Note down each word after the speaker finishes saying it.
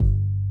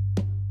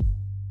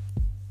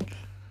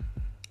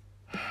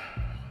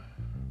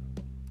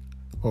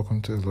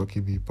Welcome to the Lucky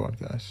Bee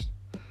podcast.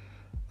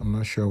 I'm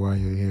not sure why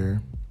you're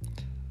here,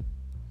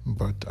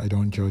 but I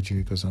don't judge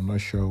you because I'm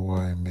not sure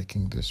why I'm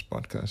making this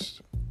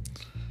podcast.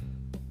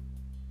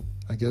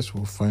 I guess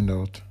we'll find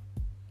out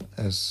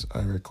as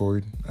I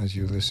record, as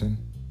you listen.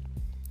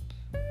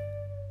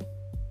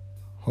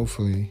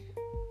 Hopefully,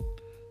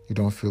 you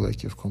don't feel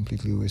like you've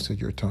completely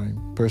wasted your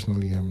time.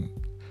 Personally, I'm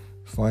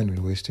fine with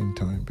wasting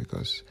time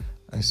because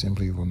I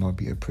simply will not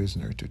be a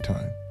prisoner to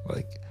time.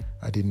 Like,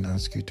 I didn't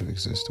ask you to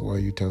exist. Why are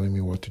you telling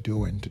me what to do,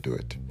 when to do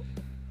it?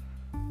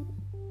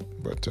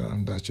 But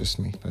that's just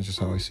me. That's just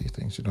how I see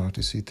things. You don't have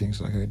to see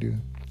things like I do.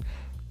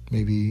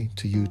 Maybe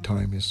to you,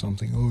 time is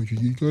something. Oh,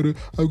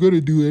 I've got to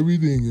do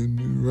everything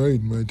and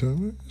right my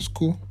time. It's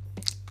cool.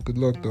 Good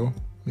luck, though.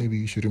 Maybe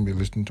you shouldn't be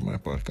listening to my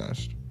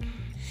podcast.